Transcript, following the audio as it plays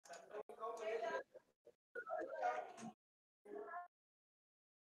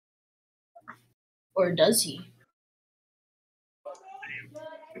Or does he?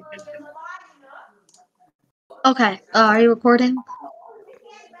 Okay, are you recording?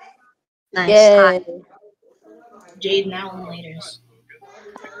 Nice. Yay. Hi. Jade now and laters.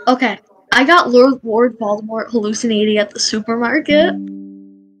 Okay, I got Lord Voldemort hallucinating at the supermarket.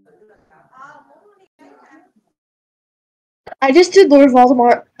 I just did Lord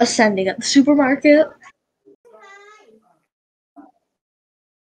Voldemort ascending at the supermarket.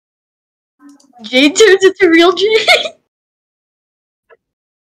 Jade turns into real Jade.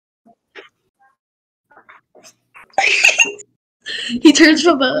 He turns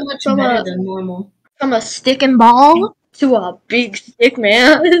from Much better than normal. from a stick and ball to a big stick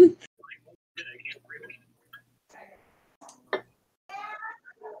man.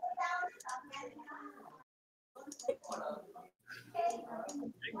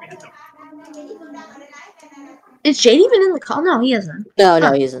 Is Jade even in the call? No, he isn't.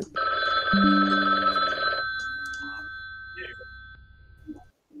 No, he isn't.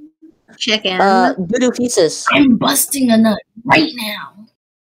 Chicken. Voodoo pieces. I'm busting a nut right now.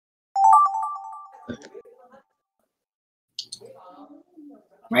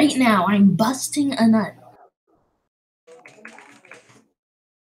 Right now, I'm busting a nut.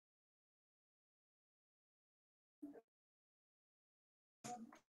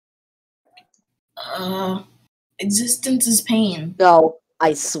 Existence is pain. No,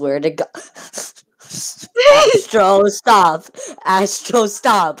 I swear to God. Astro, stop. Astro,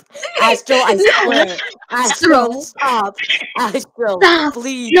 stop. Astro, I swear. Astro, stop. Astro, Stop.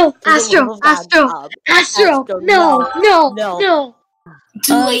 please. No, for the Astro, love of God, Astro, stop. Astro, Astro, no.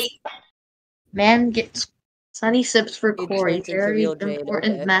 Too late. Man gets Sonny sips for He Cory. turns into Very real Jade,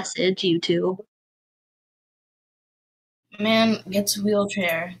 important okay. message, YouTube. Man gets a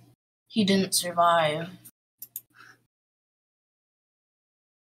wheelchair. He didn't survive.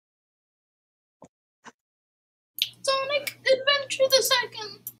 Sonic Adventure the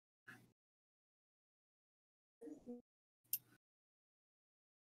Second.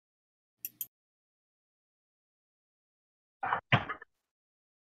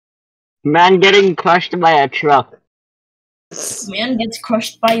 Man getting crushed by a truck. Man gets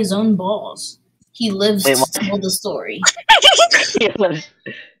crushed by his own balls. He lives Wait, to what? tell the story.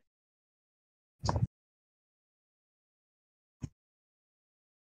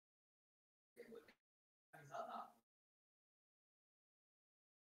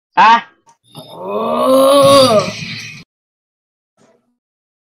 Ah! Oh.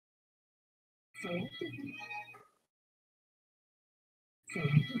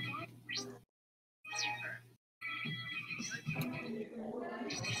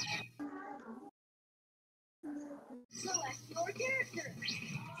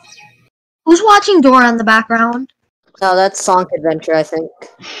 Who's watching Dora in the background? No, that's Sonic Adventure, I think.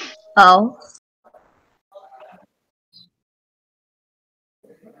 Oh.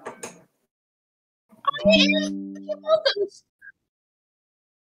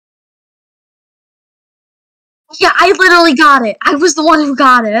 Yeah, I literally got it. I was the one who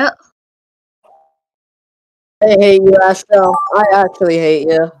got it. I hate you, Astro. I actually hate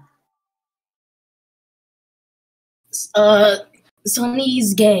you.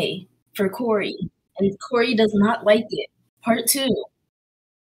 Sonny's gay for Cory, and Cory does not like it. Part 2.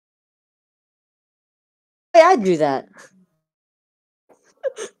 Hey, I do that.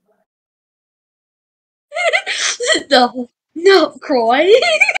 No, Croy.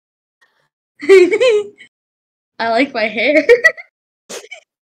 I like my hair.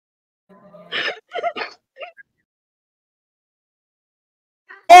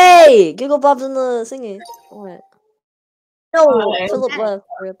 Hey! Giggle Bob's in the thingy. What? No, Hi. Philip left.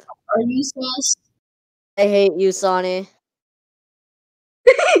 Rip. Are you sus? I hate you, Sonny.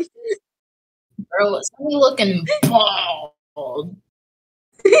 Bro, Sonny looking bald.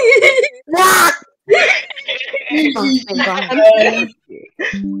 Ah! Oh, thank God.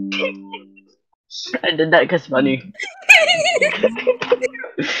 I did that because funny.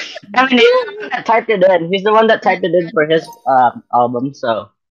 I mean, he's the one that typed it in. He's the one that typed it in for his album, so.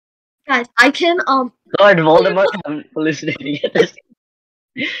 Guys, I can Lord Voldemort hallucinating at this.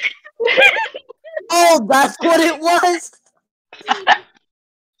 Oh, that's what it was! I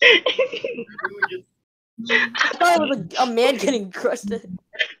thought it was a man getting crushed.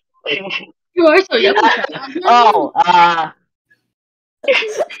 You are so young. Oh,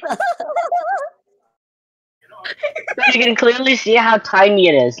 you can clearly see how tiny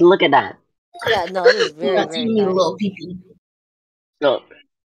it is. Look at that. Yeah, no, it is very, That very teeny tiny. little pee-pee. So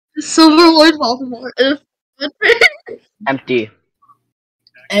Silver Lord Voldemort. empty.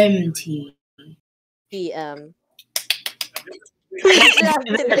 MT. PM.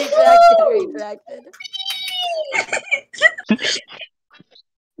 Retracted.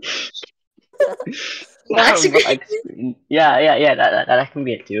 Black screen. Black screen. Yeah. That can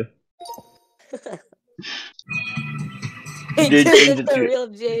be it too. He Jade turned turns into into. real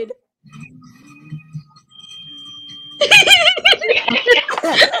Jade.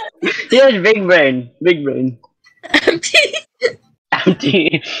 Here's big brain. Big brain.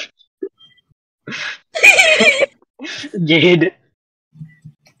 Empty. Jade.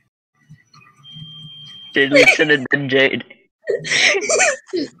 Jade looks at a dead Jade.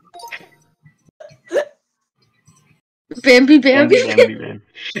 Bambi. Bambi.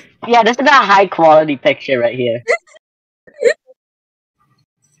 Yeah, this is a high quality picture right here.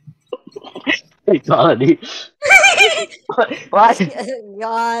 High quality. What?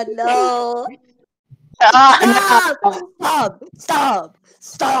 God, no. Ah, Stop.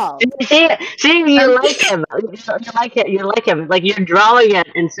 no. See, you like him. You like it. You like him. Like you're drawing it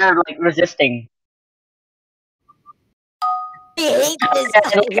instead of like resisting. I hate this.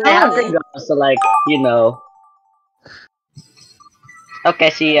 Yeah, and you have to go. So like, you know.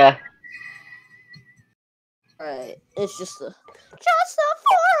 Okay, see ya. Alright, it's just the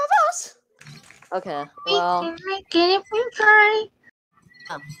four of us. Okay, well. No,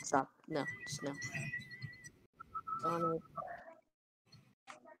 stop. No, just no. Sonny.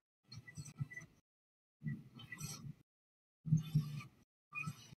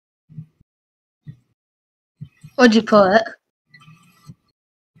 What'd you put?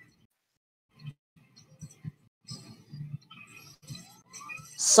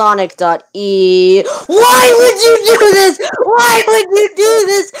 Sonic.e. Why would you do this? Why would you do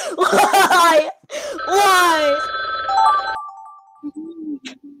this? Why? Why?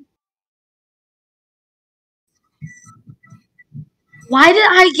 Why did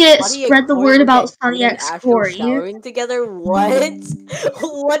I get Sonny spread the Cory word look about at Sonny Jade and X Astro Cory? showering together? What?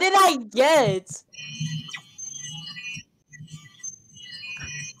 What did I get?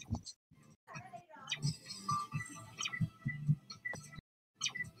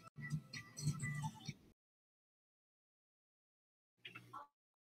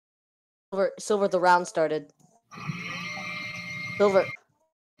 Silver, the round started. Silver,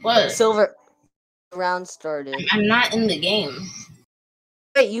 What? the round started. I'm not in the game.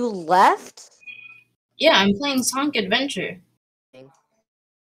 Wait, you left? Yeah, I'm playing Sonic Adventure.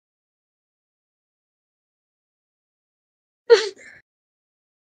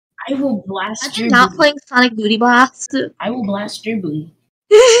 I will blast Imagine your not booty. playing Sonic Booty Blast. I will blast your booty.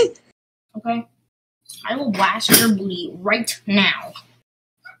 Okay? I will blast your booty right now.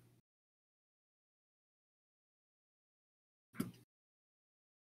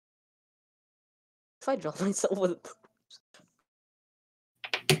 If I draw myself with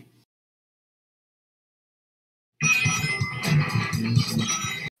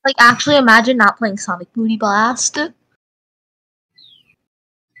Like, actually, imagine not playing Sonic Booty Blast.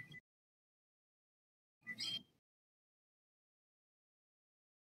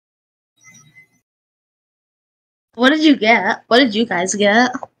 What did you get? What did you guys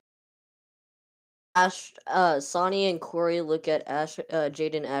get? Sonny and Cory look at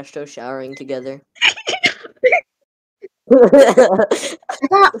Jade and Astro showering together.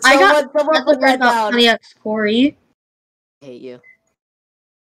 I got Someone spread the put word that about down. Sonny X Cory. I hate you.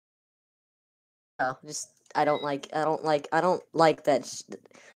 Oh, just I don't like that.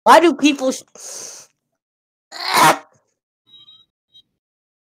 Why do people?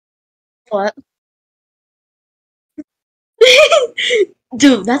 What?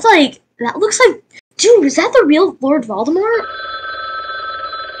 Dude, that's like, that looks like, dude, is that the real Lord Voldemort?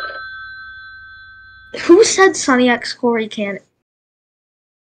 Who said Sonny X Cory can't?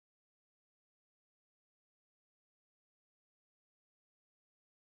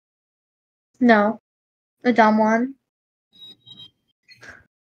 No, the dumb one.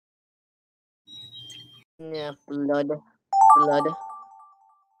 Yeah, blood.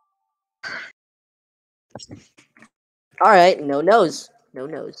 All right, no nose. No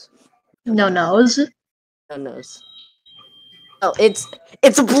nose. No nose. Oh, it's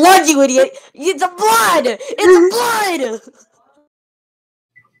blood, you idiot! It's a blood! It's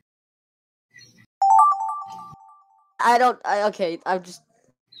blood! Okay, I'm just...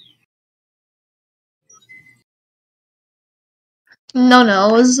 No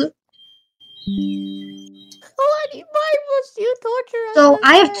nose. Why must you torture us So this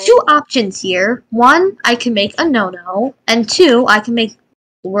I have way? two options here. One, I can make a no-no, and two, I can make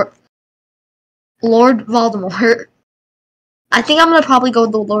Lord Voldemort. I think I'm gonna probably go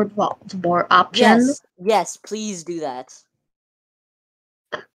with the Lord Voldemort option. Yes, please do that.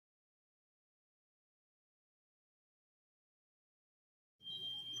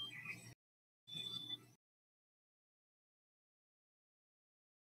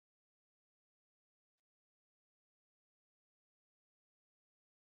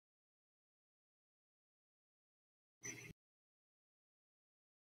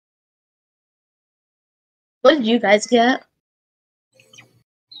 What did you guys get?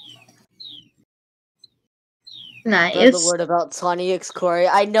 Spread the Nice. word about Sonny X Cory.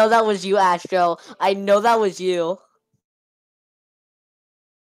 I know that was you, Astro. I know that was you.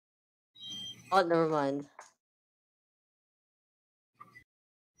 Oh, never mind.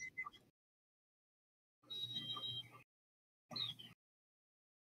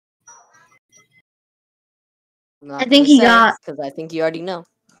 I think he got. Because I think you already know.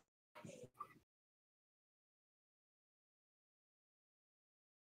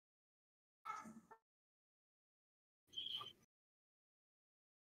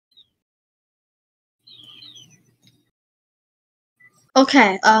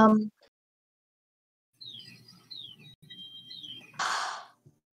 Okay.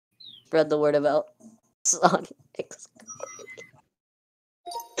 Spread the word about Sonny X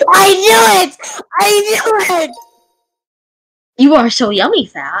Cory. I knew it! I knew it! You are so yummy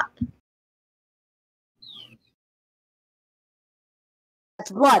fat.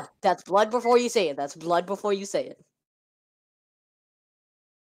 That's blood. That's blood before you say it. That's blood before you say it.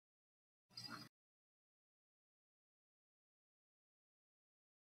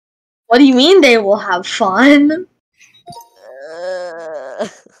 What do you mean they will have fun?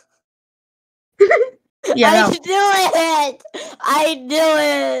 Yeah. I knew it! I knew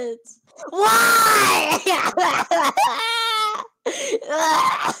it! Why?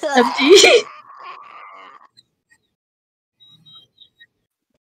 Empty.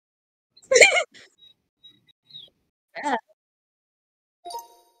 Yeah.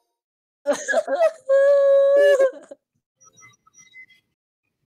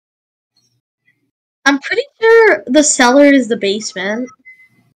 I'm pretty sure the cellar is the basement.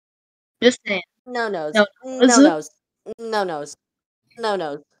 Just saying. No nose. No No nose. nose. No nose. No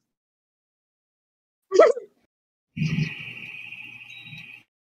nose.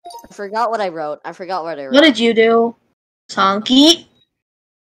 I forgot what I wrote. What did you do? Sonky?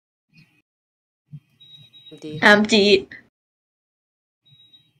 Empty. Empty.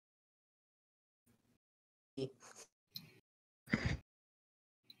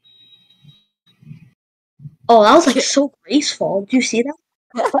 Oh, that was like so graceful. Did you see that?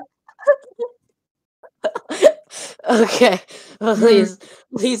 Okay.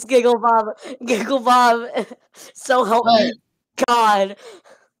 Please, Giggle Bob. So help me, God.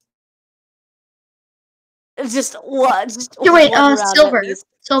 Just what? Just Wait, one round at silver. least.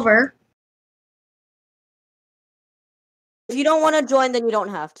 Silver. If you don't want to join, then you don't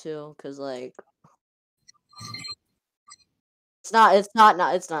have to, cause like it's not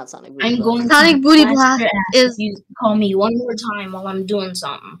Sonic Booty I'm Blast. going Sonic to Booty blast Blast your ass is. if you call me one more time while I'm doing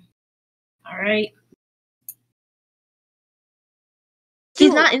something. Alright?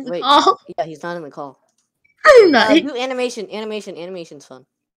 He's not in the Wait. call. Yeah, he's not in the call. Nice. Do animation. Animation's fun.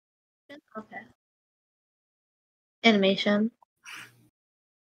 Okay. Animation.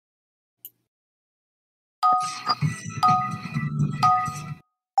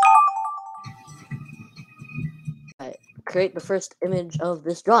 Alright, create the first image of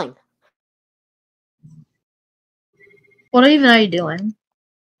this drawing. What even are you doing?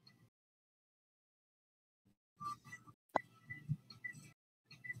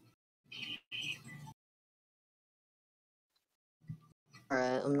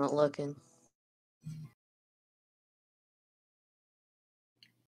 Alright, I'm not looking.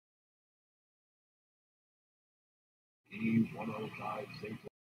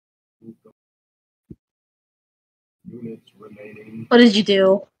 What did you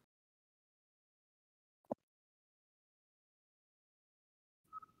do?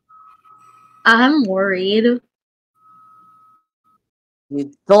 I'm worried.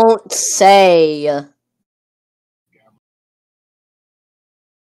 You don't say.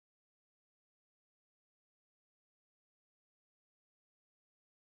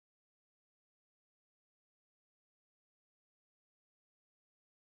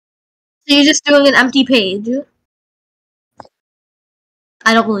 So you're just doing an empty page?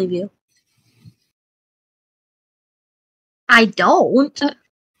 I don't believe you. I don't.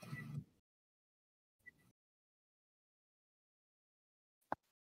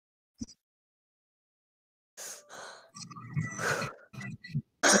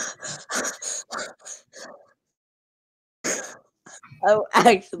 I'm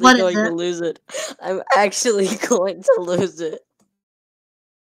actually What is going to it? lose it. I'm actually going to lose it.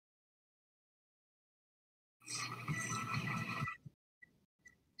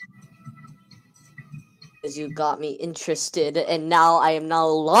 Because you got me interested, and now I am no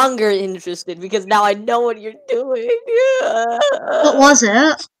longer interested because now I know what you're doing. What was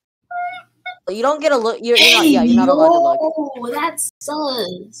it? You don't get a look. You're Hey, not. Yeah, you're not allowed to look. yo, that's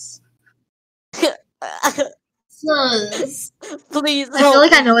sus. Sus. Please I feel help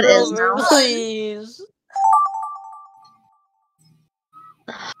like I me, know what it is Silver, now. please.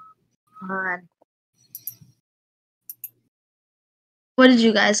 Come on. What did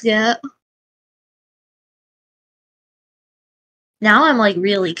you guys get? Now I'm like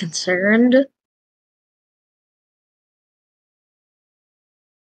really concerned.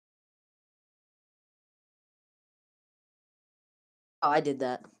 Oh, I did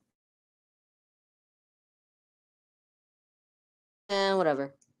that.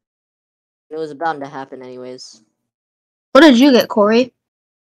 Whatever. It was bound to happen anyways. What did you get, Corey?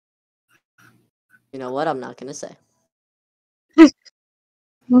 You know what? I'm not gonna say.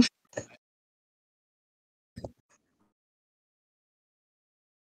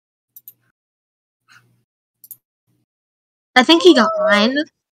 I think he got mine.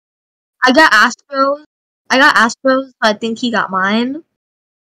 I got Astros. So I think he got mine.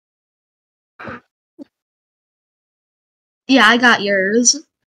 Yeah, I got yours.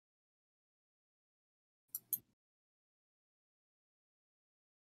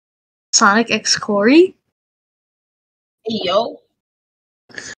 Sonic X Cory. Hey, yo.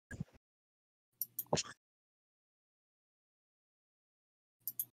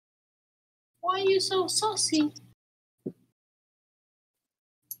 Why are you so saucy?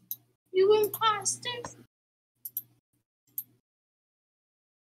 You imposter.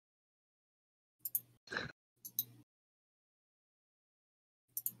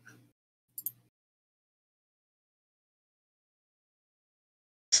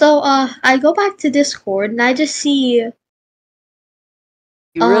 So, I go back to Discord and I just see,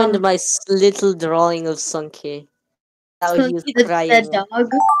 You ruined my little drawing of Sunky. How he was Sunky the dead crying. dog.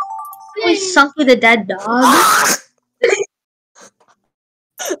 Wait, Sunky the dead dog.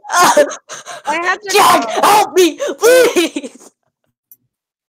 I have to Jack, help me, please!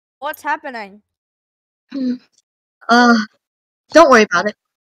 What's happening? Don't worry about it.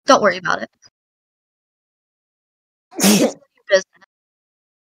 Don't worry about it. It's your business.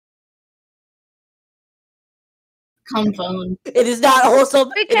 Come phone. It is not wholesome.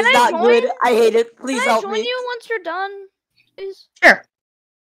 Wait, It can is I not join? good. I hate it. Please Can I help join me. you once you're done? Please. Sure.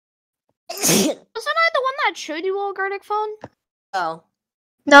 Wasn't I the one that showed you all Gartic phone? Oh,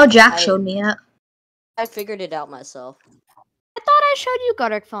 No, Jack showed me it. I figured it out myself. I thought I showed you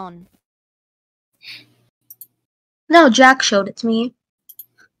Gartic phone. No, Jack showed it to me.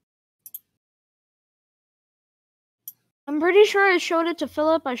 I'm pretty sure I showed it to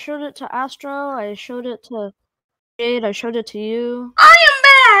Philip, I showed it to Astro, I showed it to Jade, I showed it to you. I am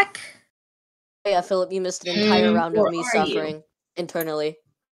back. Oh, yeah, Philip, you missed an entire round of where me are suffering internally.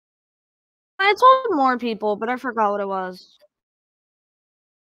 I told more people, but I forgot what it was.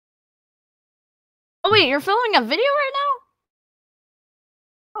 Oh wait, you're filming a video right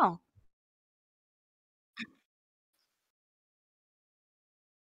now? Oh.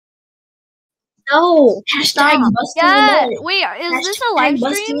 No. Hashtag Stop. busting Yeah, a nut. wait, is this a live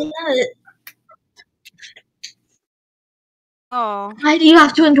Busting stream? a nut. Oh. Why do you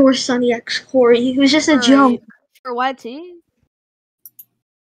have to endorse Sonny X Cory? He was just a joke. For YT?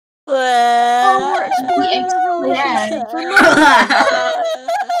 Oh, we're exploring your relationship for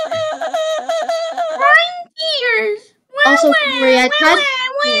Tears. Also, Corey, I tried.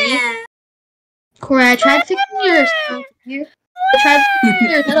 Corey, I tried fixing your sound. I tried fixing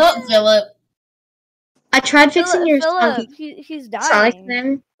your. Shut up, Philip. I tried fixing your Philip, Sonic he's Sonic dying.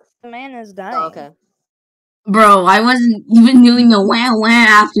 thing. The man is dying. Oh, okay. Bro, I wasn't even doing the wah wah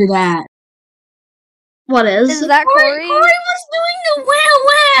after that. What is? Is that Corey? Corey was doing the wah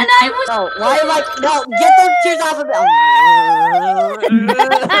wah, and I was. No, why am I? No, get those tears off of me.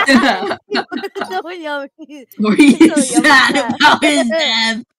 So yummy. Corey So is yummy. sad about his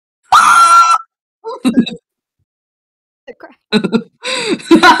death.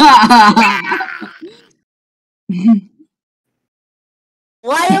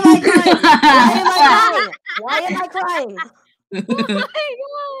 Why am I crying? Why am I crying? Oh my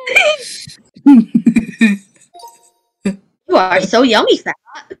god. You are so yummy, fat.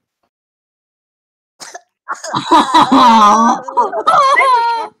 I have a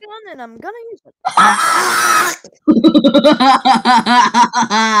shotgun and I'm gonna use it.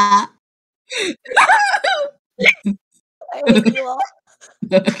 I hate you all.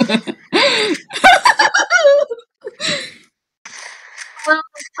 Well,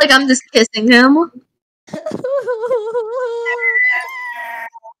 it's like I'm just kissing him.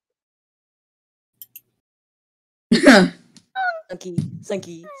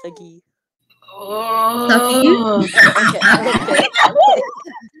 Sunky. Oh. Okay.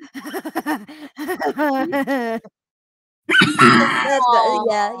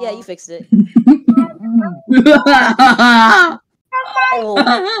 Yeah, you fixed it. Oh,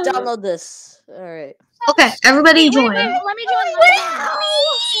 download this. All right. Okay, everybody join. Wait, let me join.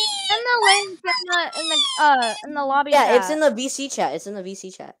 Send the link in the lobby Yeah, chat. it's in the VC chat. It's in the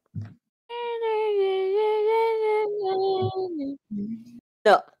VC chat.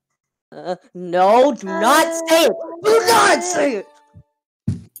 No. No, do not say it. Do not say it.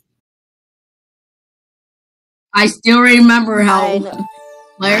 I still remember I how know.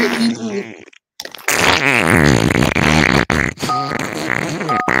 Larry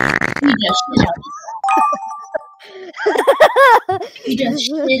He just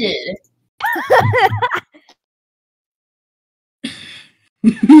shitted.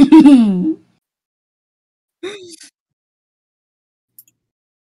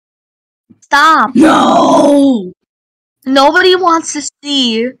 Stop. No. Nobody wants to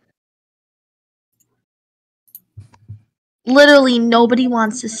see. Literally, nobody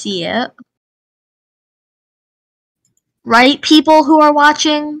wants to see it. Right, people who are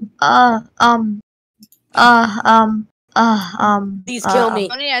watching? Please kill me.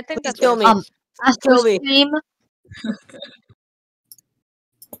 Sonny, I think Please that's kill me. Astro Kill me. stream.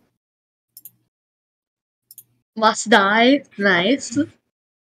 Must die. Nice.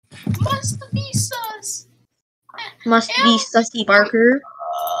 Must be sus. Must be Sussy Barker.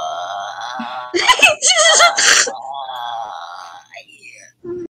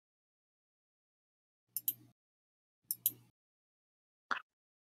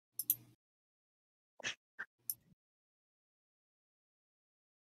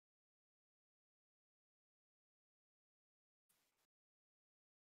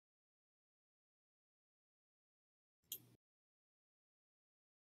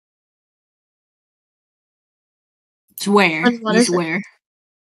 Swear. And what You is it? swear.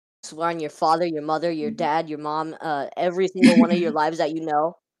 Swear on your father, your mother, your dad, your mom, every single one of your lives that you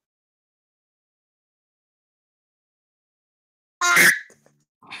know.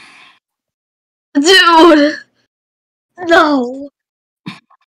 Dude! No!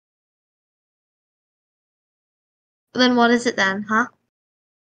 Then what is it then, huh?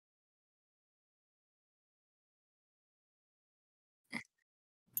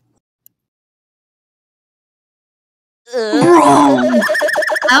 Bro.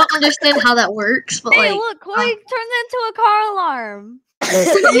 I don't understand how that works, but Hey, like... look, Cory turned into a car alarm.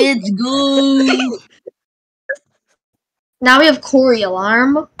 Let's go. Now we have Cory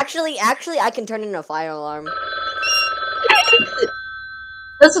alarm. Actually, I can turn into a fire alarm.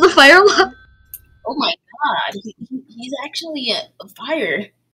 That's the fire alarm. Oh my god, he's actually a fire.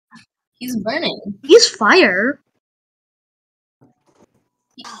 He's burning. He's fire.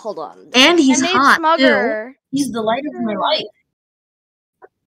 Hold on. And he's I made hot, too. Smugger. He's the light of my life.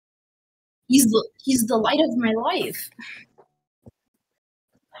 He's the light of my life.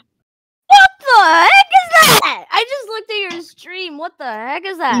 What the heck is that? I just looked at your stream. What the heck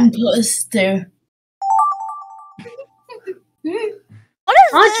is that? Imposter. What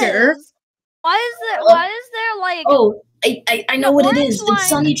is Roger. this? Why is there like Oh, I know what it is. orange It's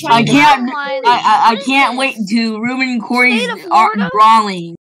Sonny line, trying to can't- line. I What is can't this? wait to ruin Corey's State of Florida?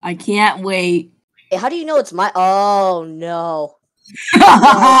 drawing. I can't wait. Hey, how do you know it's my? Oh no!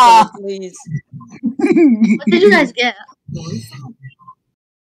 No, please. What did you guys get?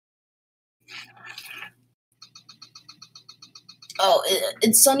 Oh,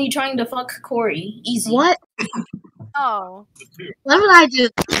 it's Sonny trying to fuck Cory. Easy. What? Oh. What did I do?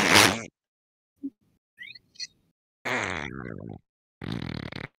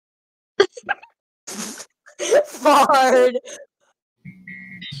 Fard.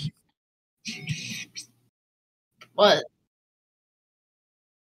 What?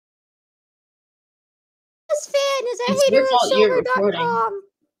 This fan is a It's hater your at fault you're silver.com.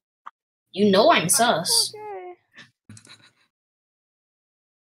 You know I'm sus. Okay.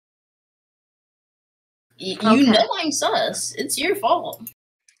 You Okay. know I'm sus. It's your fault.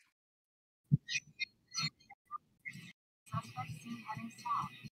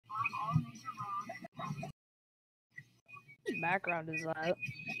 What background is that?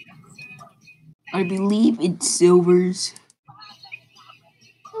 I believe it's Silver's.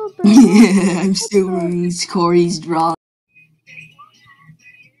 I'm Silver's Corey's drawing.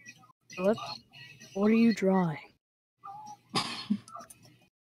 Philip, what are you drawing?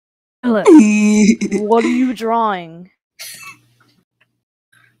 Philip, what are you drawing?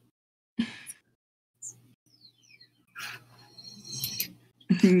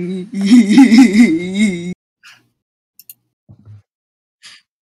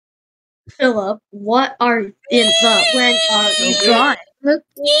 Philip, what are in the when are you drawing?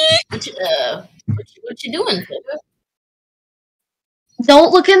 What you doing, Philip?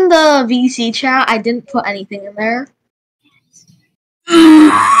 Don't look in the VC chat. I didn't put anything in there.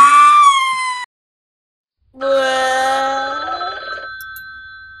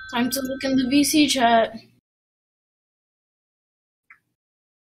 Time to look in the VC chat.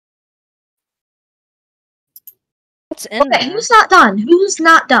 What's in Okay, there? who's not done? Who's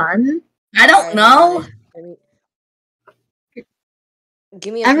not done? I don't know.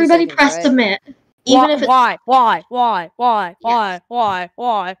 Give me a Everybody few seconds, press right? submit. Even if it's Why? Why?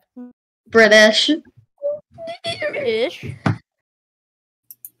 British. Ish.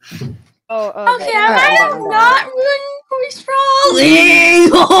 Oh, Okay, Alright, I I'm done, am not running Corey's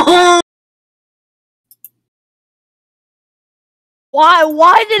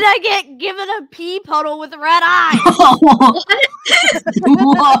Why did I get given a pea puddle with red eyes?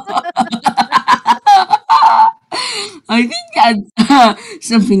 I think that's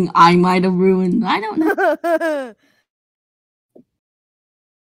something I might have ruined. I don't know.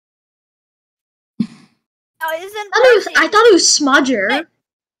 Oh, isn't I thought it was Smudger.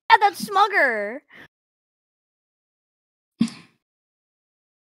 Yeah, that's Smugger.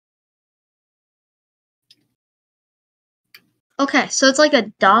 Okay, so it's like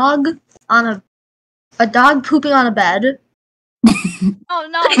a dog on a dog pooping on a bed. Oh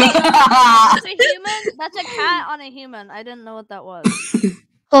no, that's a human. That's a cat on a human. I didn't know what that was.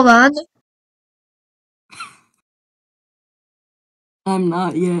 Hold on. I'm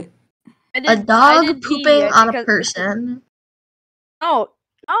not yet. A dog pooping on a person. Oh,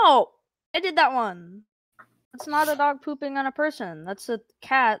 I did that one. That's not a dog pooping on a person. That's a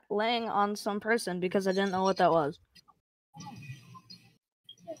cat laying on some person because I didn't know what that was.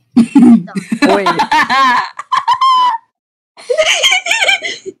 Wait.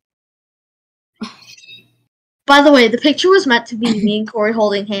 By the way, the picture was meant to be me and Corey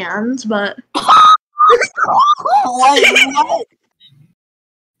holding hands, but What?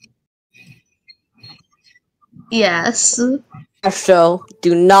 yes. Astro,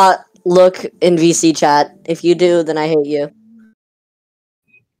 do not look in VC chat. If you do, then I hate you.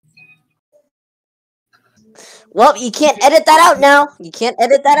 Well, you can't edit that out now. You can't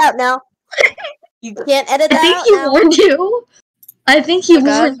edit that out now. You can't edit I that think out he now. warned you. I think he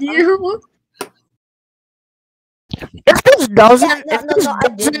warned you. If this doesn't, Yeah, no, I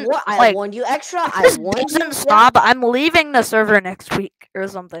did. I warned you extra. I warned you. doesn't stop, I'm leaving the server next week or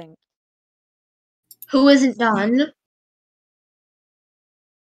something. Who isn't done?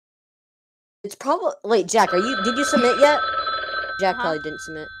 It's probably. Wait, Jack, did you submit yet? Jack probably didn't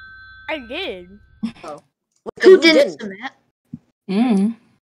submit. I did. Oh. Who didn't submit?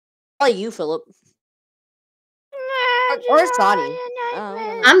 Probably you, Philip. Or Sonny.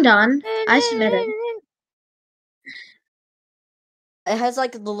 I'm done. I submitted. It has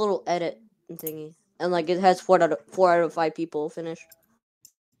like the little edit thingy, and like it has 4 out of 5 people finished.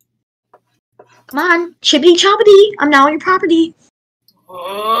 Come on, chippity choppity. I'm now on your property.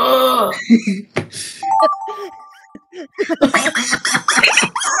 What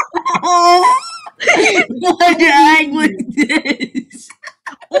the heck was this?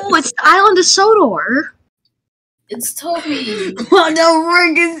 Oh, it's the island of Sodor. It's Toby. What the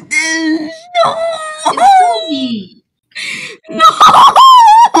frick is this? No! It's Toby.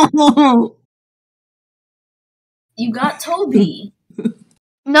 No! You got Toby.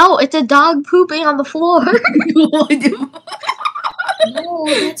 No, it's a dog pooping on the floor. No,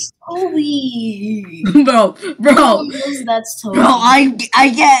 that's Toby. Bro, Everyone knows that's Toby. bro, I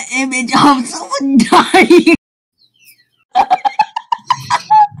get image of someone dying.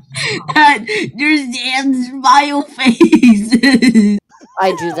 There's damn smile faces.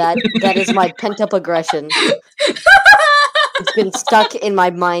 I do that. That is my pent up aggression. It's been stuck in my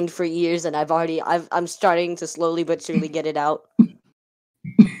mind for years, and I'm starting to slowly but surely get it out.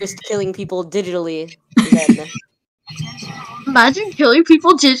 Just killing people digitally. Then. Imagine killing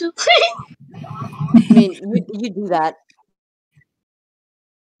people digitally. I mean, you do that.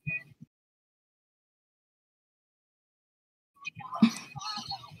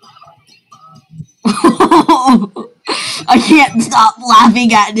 I can't stop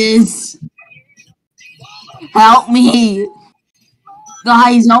laughing at this. Help me.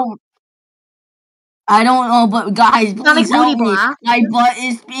 Guys, help. I don't know, but guys, please help me. My butt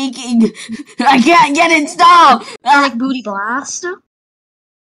is speaking. I can't get it. Stop. Like booty blast.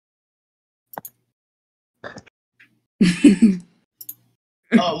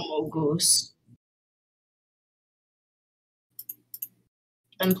 Mogus.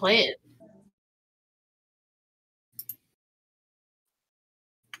 And play it.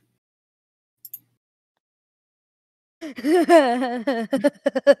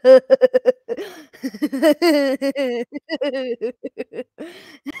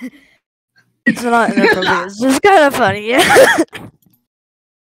 It's not inappropriate. It's just kind of funny. Yeah. Of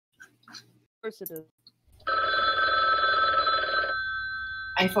course it is.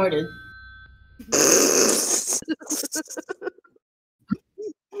 I farted.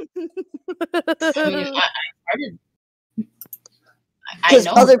 I mean, I farted. Because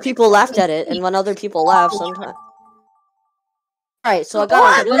know. other people laughed at it, and when other people laugh, sometimes. Alright, so I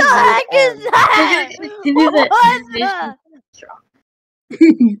got What the heck is that?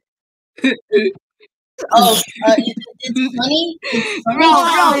 Oh, it's funny. Bro,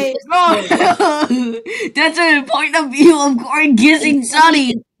 that's a point of view of Cory kissing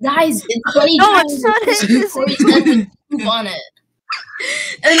Sonny. Guys, it's funny. No, it's Sonny Cory said with poop on it.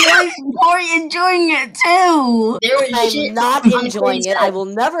 And why is Cory enjoying it too? I'm not enjoying it. I will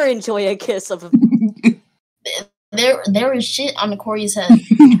never enjoy a kiss of a... There is shit on Cory's head.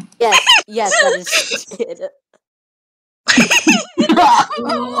 Yes, that is shit.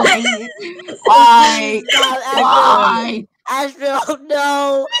 Why? Why? Astro,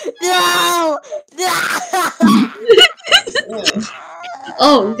 no!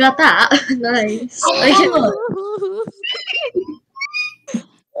 Oh, you got that. Nice. Why?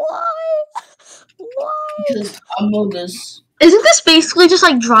 Because Among Us. Isn't this basically just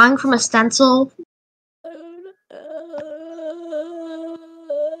like drawing from a stencil?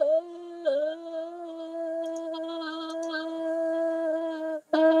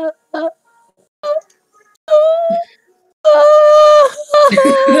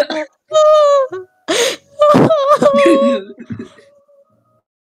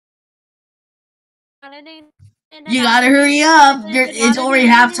 You gotta hurry up. It's already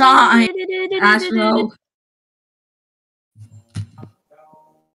half time. Astro.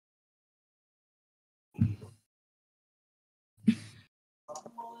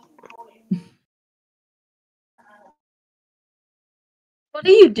 What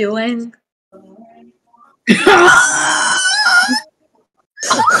are you doing?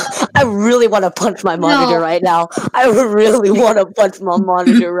 I really want to punch my monitor right now. I really want to punch my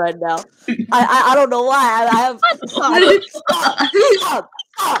monitor right now. I don't know why. I have.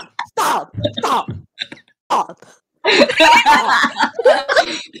 Stop.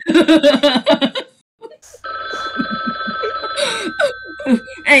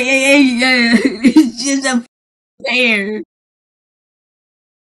 Hey, it's just a fair.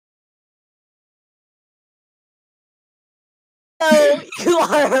 No, you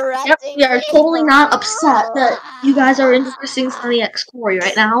are harassing We are me. totally not upset that you guys are introducing Sonny X Cory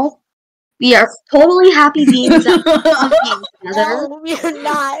right now. We are totally happy being together. No, you're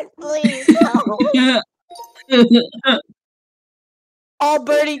not. Please, no. Call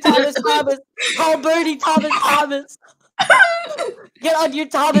Bernie Thomas. Call Bernie Thomas. Get on your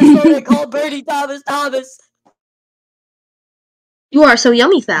Thomas phone and call Bernie Thomas. You are so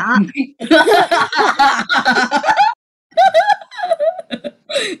yummy fat.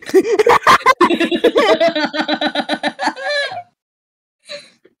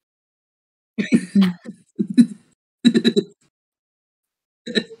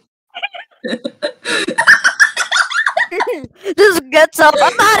 Just gets up.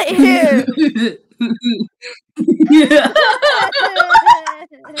 I'm out of here.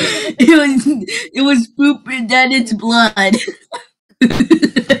 It was poop and then it's blood.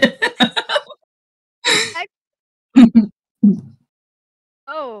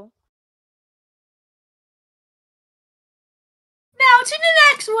 Oh. Now to the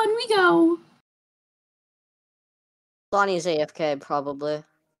next one we go. Sonny's AFK, probably.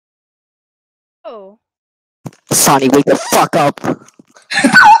 Oh. Sonny, wake the fuck up.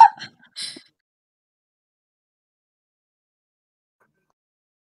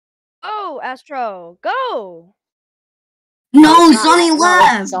 Oh, Astro, go. No, Sonny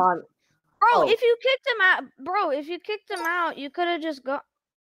left. Son. Bro, Oh. if you kicked him out, you could have just gone.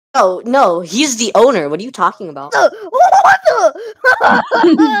 Oh, no, he's the owner. What are you talking about? What the?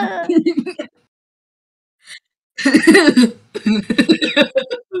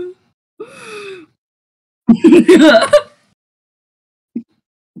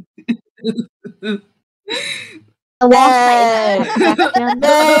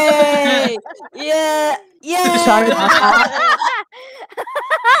 Hey! Yeah! Sorry about that.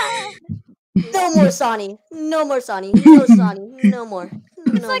 No more Sonny. No Sonny. No more.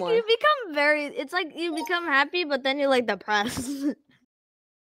 It's like you become it's like you become happy, but then you're like depressed.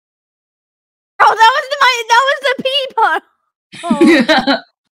 Oh, that was the pee part. Oh.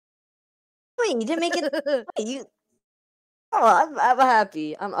 Wait, you didn't make it. Wait, you. Oh, I'm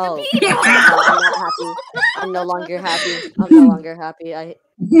happy. I'm not happy. I'm no longer happy.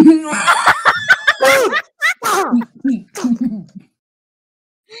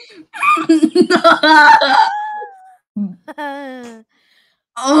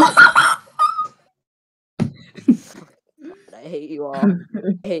 Oh. I hate you all.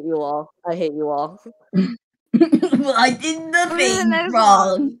 I hate you all. I hate you all. Well, I did Who's the nothing next wrong.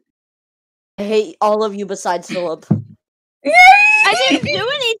 one? I hate all of you besides Philip. I didn't do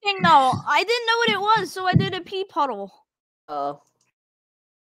anything though. I didn't know what it was, so I did a pee puddle. Oh.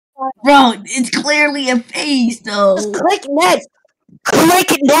 Bro, it's clearly a face, though. Just click next! Click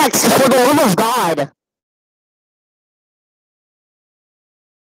next, for the love of God!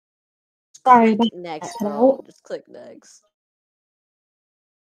 Sorry, Click next, bro. Just click next.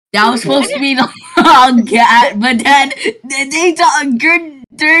 That was supposed to be the dog cat, but then they turned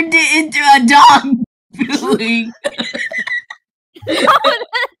it into a dog feeling. It's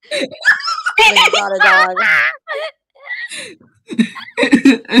not a dog.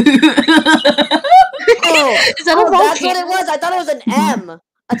 Oh, Is that a that's what volcano? it was. I thought it was an M.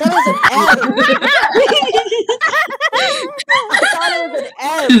 I thought it was an M. I thought it was an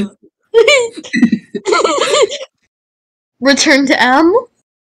M. Return to M.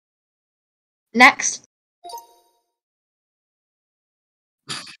 Next.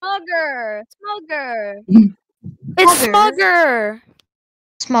 Smugger. It's Smugger.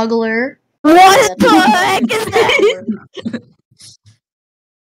 Smuggler. What the heck is that?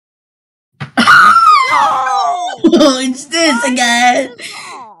 Oh, it's this again.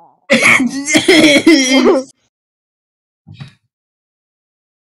 It's this.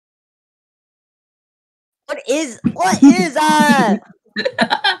 What is that? Weird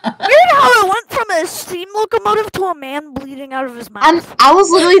how it went from a steam locomotive to a man bleeding out of his mouth. I was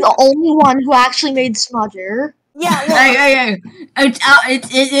literally the only one who actually made Smudger. Yeah, well, Hey.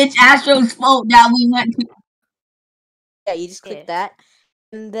 It's Astro's fault that we went to. yeah, you just click that,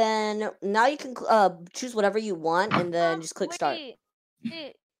 and then now you can choose whatever you want, and then just click start.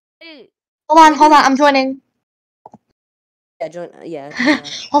 Wait. Hold on, I'm joining. Yeah, join. Yeah.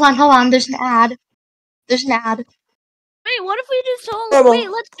 Hold on, there's an ad. Wait, what if we do solo? Normal, Wait,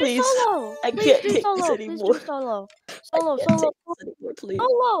 let's please. do solo. I Please can't do take solo. this Please anymore. do solo. I Solo. can't take this anymore, please.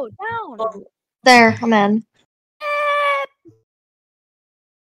 Solo, down. There, I'm in.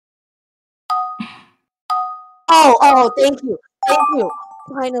 Oh, thank you.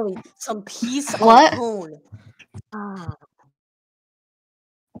 Finally, some peace What? on phone. Ah.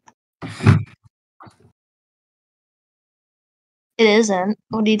 It isn't.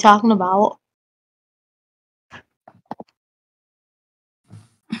 What are you talking about?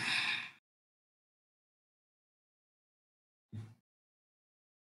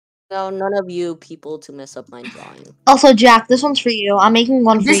 No, none of you people to mess up my drawing. Also, Jack, this one's for you. I'm making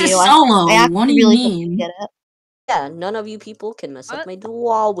one for This you. is solo. I actually What do you really hope mean? you get it. Yeah, none of you people can mess up What? my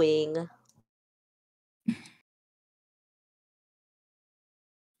drawing.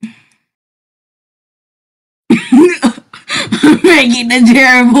 Making the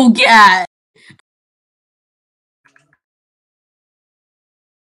terrible cat.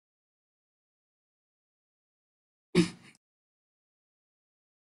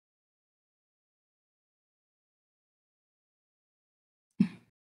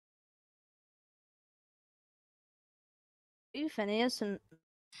 You Phineas and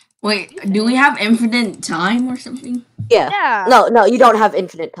Wait, do we have infinite time or something? Yeah. No, you don't have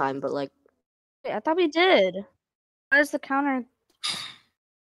infinite time, but like. Wait, I thought we did. Why is the counter?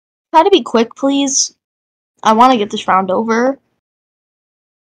 Try to be quick, please. I want to get this round over.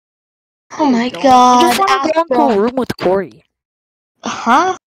 Oh my god. I just want to go into a room with Cory.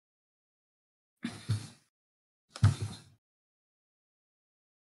 Huh?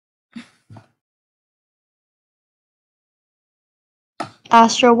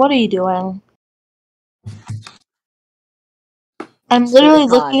 Astro, what are you doing? I'm literally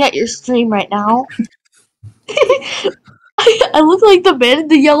looking at your stream right now. I look like the man in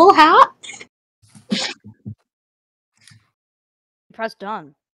the yellow hat. Press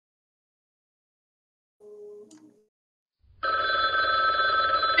done.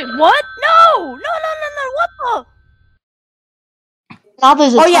 Wait, what? No! What the? Now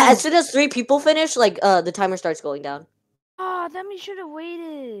there's a yeah, time. as soon as 3 people finish, like the timer starts going down. Ah, then we should have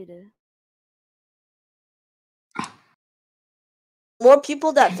waited. More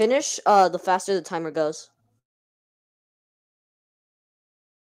people that finish, the faster the timer goes.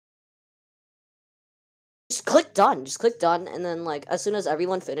 Just click done, and then like as soon as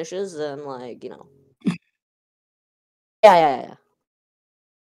everyone finishes, then like, you know. Yeah.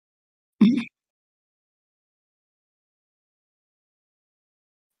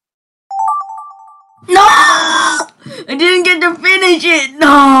 No! I didn't get to finish it!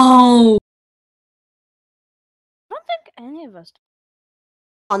 No! I don't think any of us.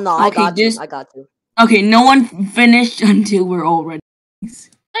 Oh no, I Okay, got you. just- I got you. Okay, no one finished until we're all ready.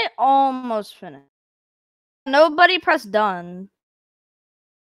 I almost finished. Nobody pressed done.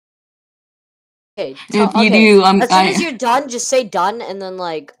 Okay, If you okay. do, As soon as you're done, just say done, and then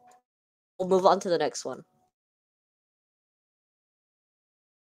like we'll move on to the next one.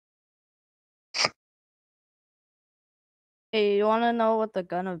 Hey, you wanna know what the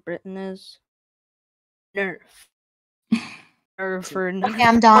gun of Britain is? Nerf. Nerf for Okay, Nerf.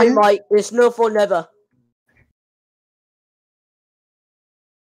 I'm I done. might. It's no for never.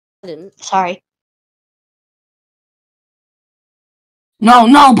 I didn't. Sorry.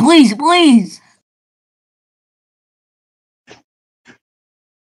 No, please.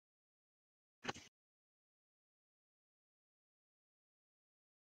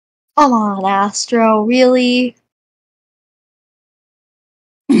 Come on, Astro, really?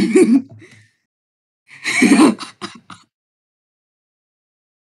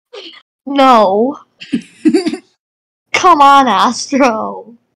 No. Come on,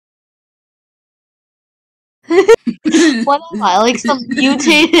 Astro. What am I, like some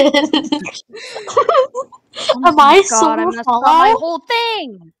mutated? Am I God, I Solar messed up my Fallout? whole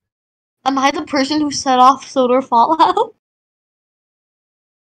thing! Am I the person who set off Solar Fallout?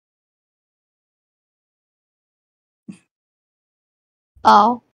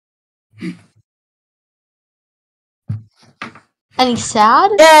 Oh. And he's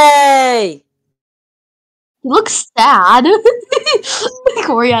sad? Yay! He looks sad.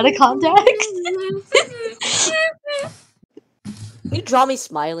 Cory out of context. Can you draw me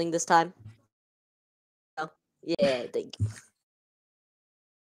smiling this time? No. Yeah, thank you.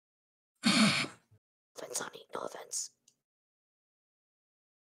 Offense, Sonny. No offense.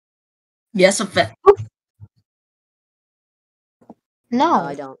 Yes, effect. No, No.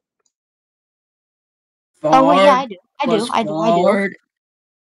 I don't. Oh wait, yeah, I do. Was I do. forward.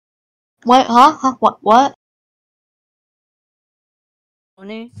 What? Huh? What?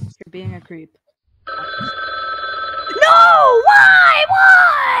 Tony, you're being a creep. No! Why?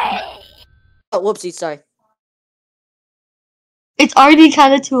 Oh, whoopsie, sorry. It's already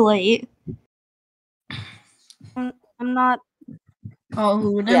kind of too late. I'm not.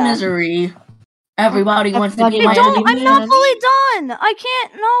 Oh, the Yeah. misery. Everybody wants to be Everybody my wants to enemy. be I'm not fully done! I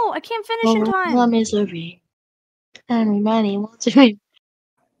can't. No, I can't finish in The time. misery. Everybody wants to be.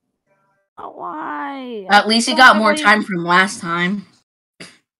 Why? At least you Don't got more everybody- time from last time.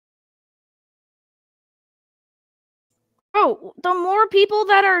 Bro, the more people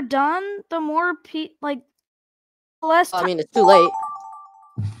that are done, the more less I time. mean, it's too late.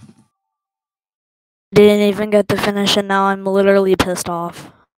 Didn't even get to finish, and now I'm literally pissed off.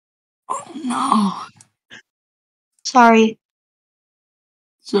 Oh no. Sorry.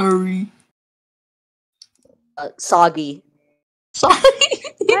 Sorry. Soggy. Sorry.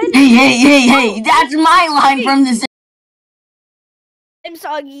 Hey, that's my line from the. I'm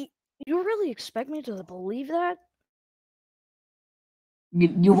soggy. You really expect me to believe that?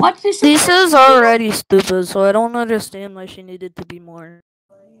 You watch this? Lisa's already stupid, so I don't understand why she needed to be more.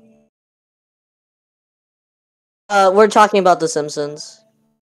 We're talking about The Simpsons.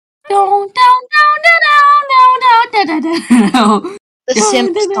 Down. The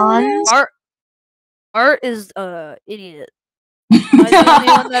Simpsons. Art is idiot. I'm the only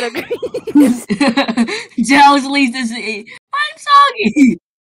one that agrees. Tells Lisa, I'm soggy.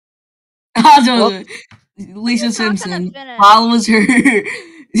 Also, Lisa He's not gonna Simpson finish. follows her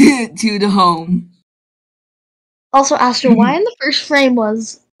to the home. Also, Astro, why in the first frame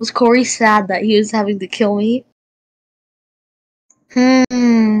was Cory sad that he was having to kill me? Okay.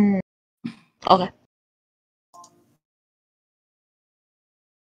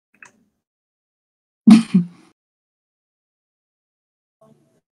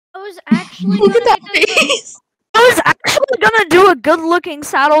 I was actually Look at gonna that face. I was actually gonna do a good-looking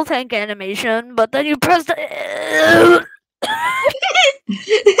saddle tank animation, but then you pressed the.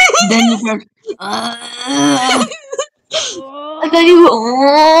 Then you press. And then you.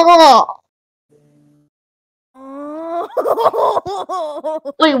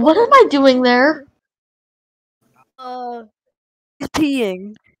 Wait, what am I doing there? He's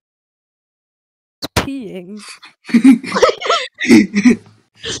peeing. He's peeing.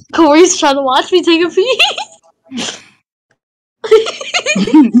 Cory's trying to watch me take a pee.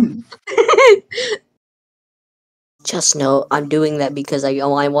 Just know I'm doing that because I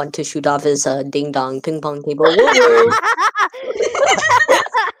want to shoot off his ding dong ping pong table. Woo!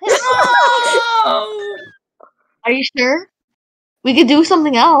 Are you sure? We could do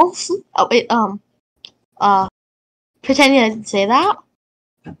something else. Oh wait, pretending I didn't say that?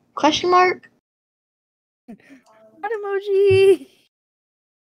 Question mark? What emoji?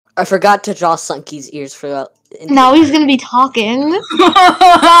 I forgot to draw Sunky's ears for that. Now he's gonna be talking.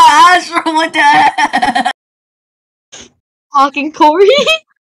 Astro, what the heck? Talking Cory?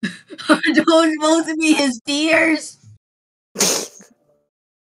 Are those supposed to be his tears?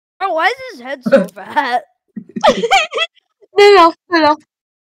 Oh, why is his head so fat? No. Hold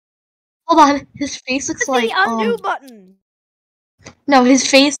on. His face looks Where's like the undo button? No, his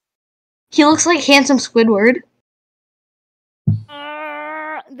face. He looks like handsome Squidward.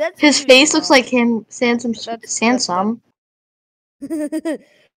 That's His too face looks long. like him, Sansom. Sansom.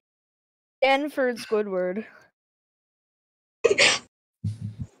 N for Squidward.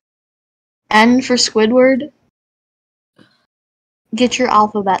 N for Squidward. Get your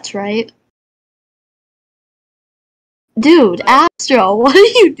alphabets right. Dude, Astro, what are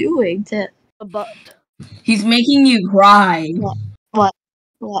you doing to A butt. He's making you cry. what?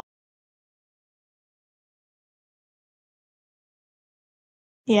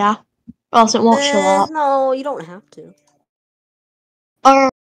 Yeah. Or else it won't show up. No, you don't have to.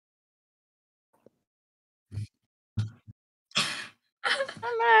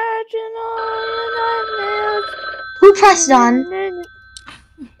 Imagine all the nightmares. Who pressed done?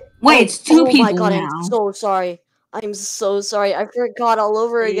 Wait, it's two people my god, now. I'm so sorry. I'm so sorry. I forgot all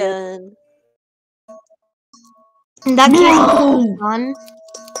over again. In that case, No! done.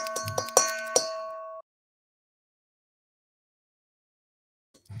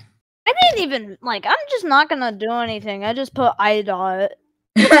 I didn't even like. I'm just not gonna do anything. I just put I dot.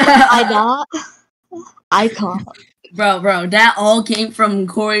 Icon. Bro, that all came from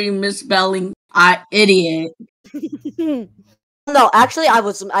Cory misspelling idiot. No, actually, I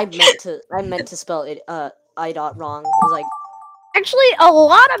meant to spell it I dot wrong. It was like, Actually, a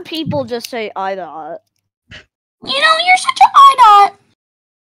lot of people just say I dot. You know, you're such an I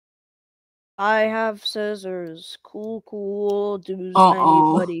I have scissors. Cool. Does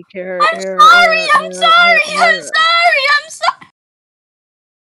Uh-oh. anybody care? I'm sorry. whatever.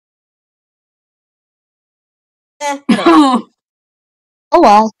 Oh, Oh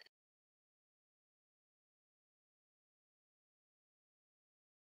well.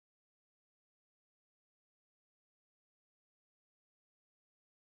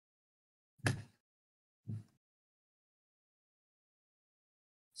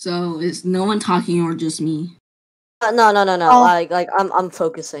 so is no one talking or just me? No. Oh. Like I'm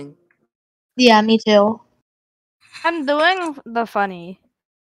focusing. Yeah, me too. I'm doing the funny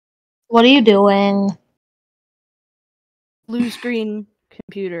What are you doing? blue screen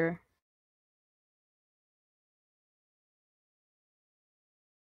computer.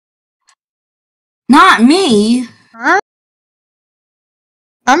 Not me. Huh?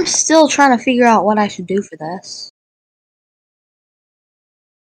 I'm still trying to figure out what I should do for this.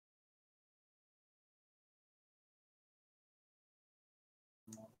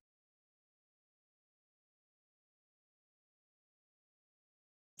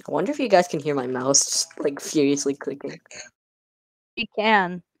 I wonder if you guys can hear my mouse just like furiously clicking. We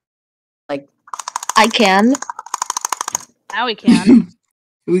can. I can. Now we can.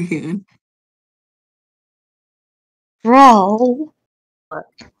 We can. Bro. What?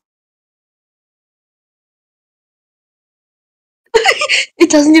 It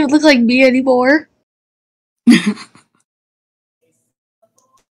doesn't even look like me anymore.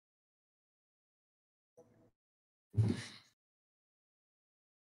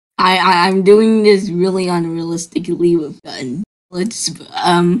 I'm doing this really unrealistically with let's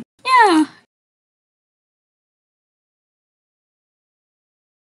yeah.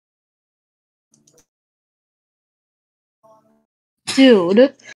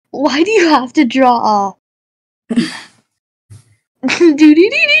 Dude, why do you have to draw a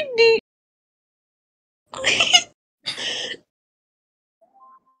do?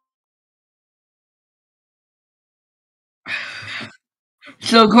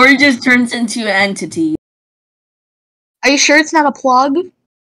 So Cory just turns into an entity. Are you sure it's not a plug?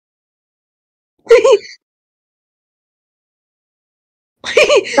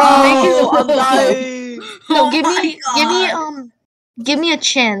 Oh, I'm dying. No, Oh my give me a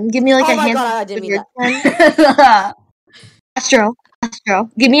chin. Give me like Oh a my handsome god, I didn't mean Squidward that. chin. Astro,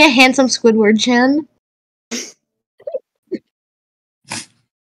 give me a handsome Squidward chin.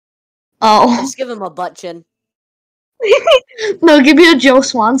 Oh. Just give him a butt chin. No, give me a Joe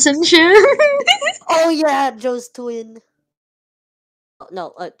Swanson chin. Oh yeah, Joe's twin.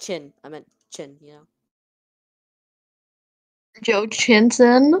 No, chin. I meant chin, you know. Joe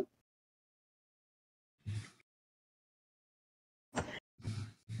Chinson.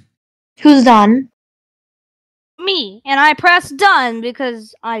 Who's done? Me, and I pressed done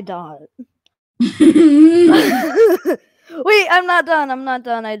because I dot. Wait, I'm not done. I'm not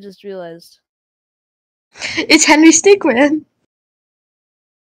done. I just realized. It's Henry Stickman.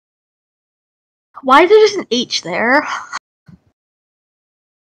 Why is there just an H there?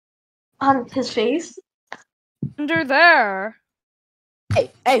 On his face? Under there.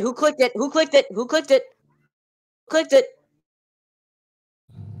 Hey, who clicked it? Who clicked it? Who clicked it? Who clicked it?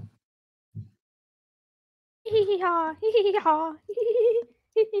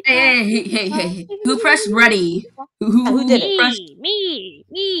 Hey. Who pressed ready? Who did it? pressed?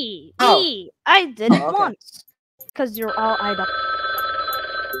 Me. Oh. I did it Oh, okay. once. Because you're all idol.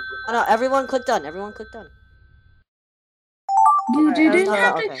 Oh, no, everyone clicked done. Everyone clicked done. You didn't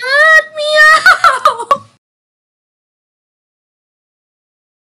have to okay. cut me out.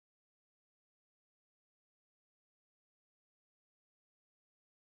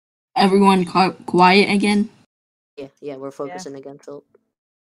 Everyone quiet again. Yeah, we're focusing again, Philip.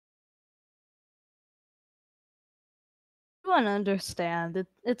 You wouldn't understand.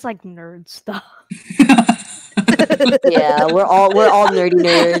 It's like nerd stuff. Yeah, we're all nerdy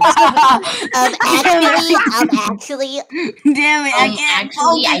nerds. Actually. Damn it! I can't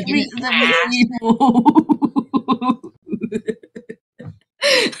actually, I focus didn't people.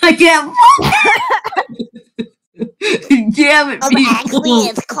 I can't focus. Damn it, people. Actually,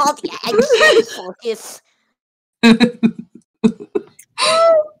 it's called I can't focus.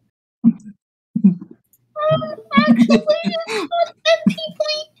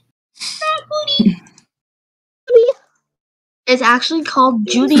 It's actually called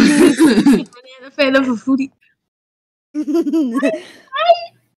Judy. I'm a fan of a foodie.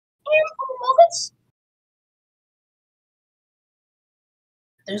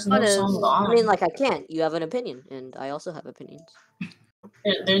 There's no What is- song I on. mean, like, I can't. You have an opinion, and I also have opinions.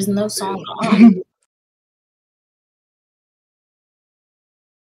 There's no song on.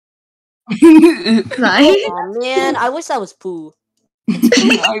 Right? Oh man, I wish that was poo.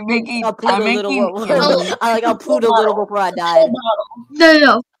 I'm making. I'll poo a little before. I'll poo a little before I died.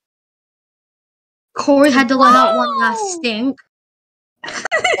 No. Cory had to let out one last stink.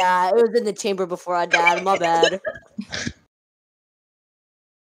 Yeah, it was in the chamber before I died. My bad.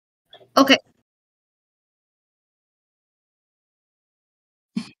 Okay.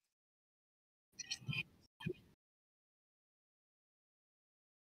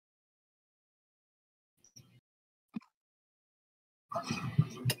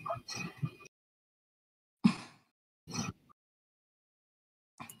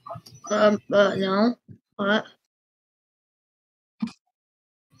 No. What?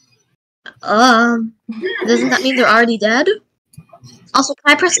 Doesn't that mean they're already dead? Also,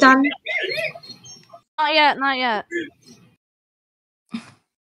 can I press done? Not yet.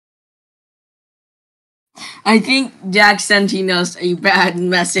 I think Jack sent us a bad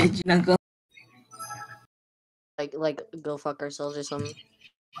message. Knuckle. Like go fuck ourselves or something.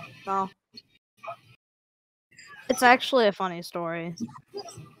 No. It's actually a funny story.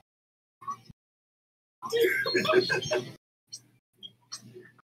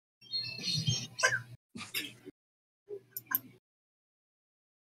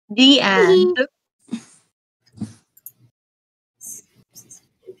 The end.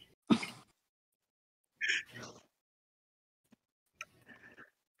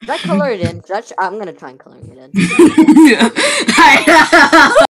 Did I color it in? I'm gonna try and color it in.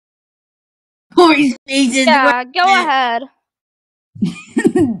 Cory's face is Yeah, go ahead.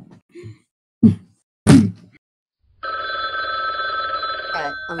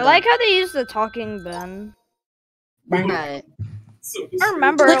 Alright, I like how they use the talking Ben. Alright. I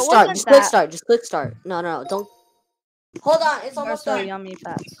remember Click it start. wasn't Just click that. start. Just click start. No, don't. Hold on, it's They're almost so done. yummy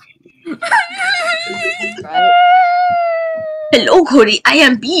fats. Right? Hello, Cory. I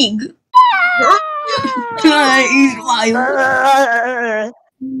am big. He's wild.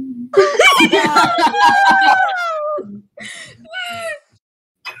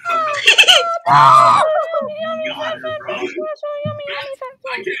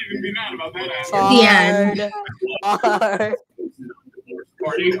 I can't even be mad about that. The end. Hard.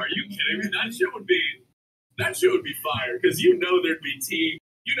 Party? Are you kidding me? That show would be fire because you know there'd be tea.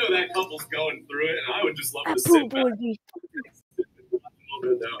 You know that couple's going through it, and I would just love to sit back.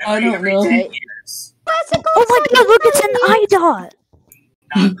 I don't know. Right? Oh my god, look, it's an eye dot!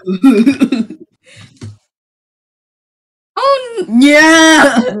 Oh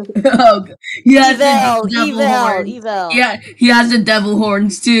yeah! Oh, he has the devil horns. Eval. Yeah, he has the devil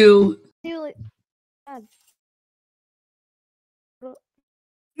horns too.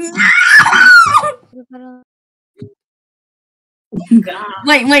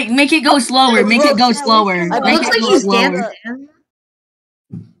 Wait, make it go slower. Make it go slower. I Make Looks it like go he's slower. dancing.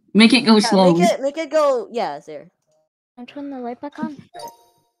 Make it go slow. Make it go. Yeah, there. I'll turn the light back on. Let's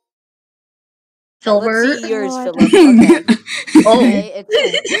Filbert. see yours, Oh, Philip. Okay. Oh. Okay,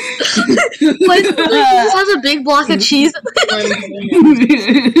 it's Why does it has a big block of cheese? I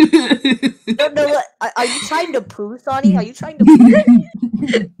don't know what. Are you trying to poo, Sonny? Are you trying to poo?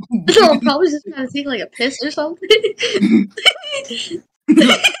 No, I'm probably just trying to take like a piss or something.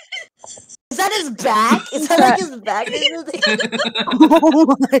 Is that his back? Is that like his back or something?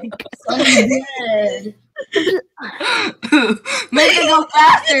 Oh my god. Sonny's dead. Make it go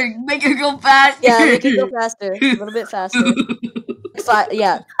faster. Make it go faster. Yeah, make it go faster. A little bit faster.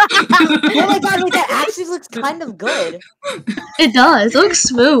 Yeah. Oh my god, wait, that actually looks kind of good. It does. It looks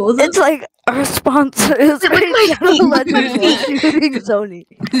smooth. It's like our sponsor is Look at my shooting Sony.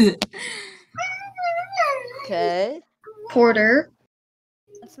 Okay. Porter.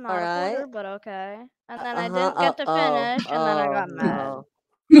 It's not Alright. a quarter, but okay. And then I didn't get to finish, and then I got mad. Oh.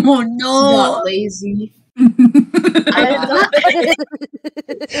 Oh Got no. lazy. I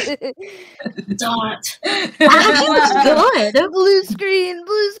did not. Dot. Actually looks good. Blue screen,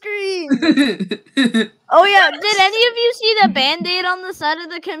 blue screen. Oh yeah, did any of you see the band-aid on the side of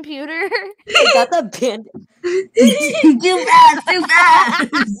the computer? Wait, that's a band. Too fast. Too fast.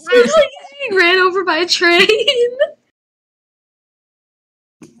 It's like he ran over by a train.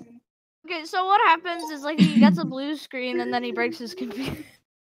 Okay, so what happens is like he gets a blue screen and then he breaks his computer.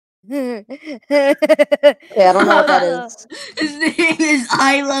 Okay, I don't know what that is. His name is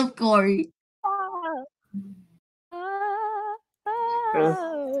I Love Cory.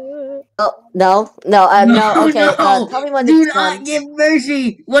 Oh, no. No, okay, No, tell me when do it's not done. give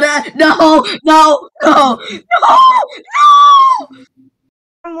mercy. What I no.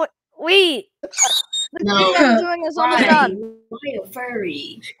 Wait. No. I'm doing is almost done. Why a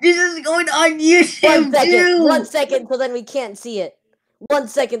furry? This is going on YouTube 1 second. too. 1 second, so then we can't see it. 1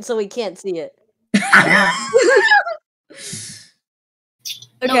 second, so we can't see it. No,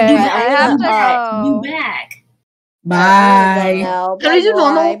 Okay, do I back. have to Do back. go. Do back. Bye. Now. Can we do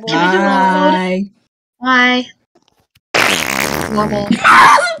normal? Bye, Can we do normal mode? Bye. Why? Normal.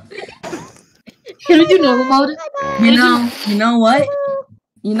 Can we do normal mode? You know what?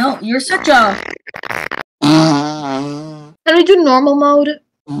 You know, you're such a. Can we do normal mode?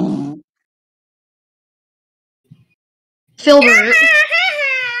 Filbert.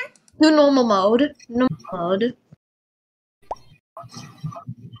 Do normal mode. Normal mode.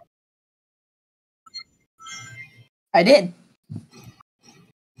 I did.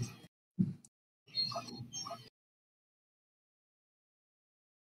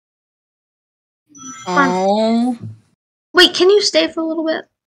 Oh. Wait, can you stay for a little bit?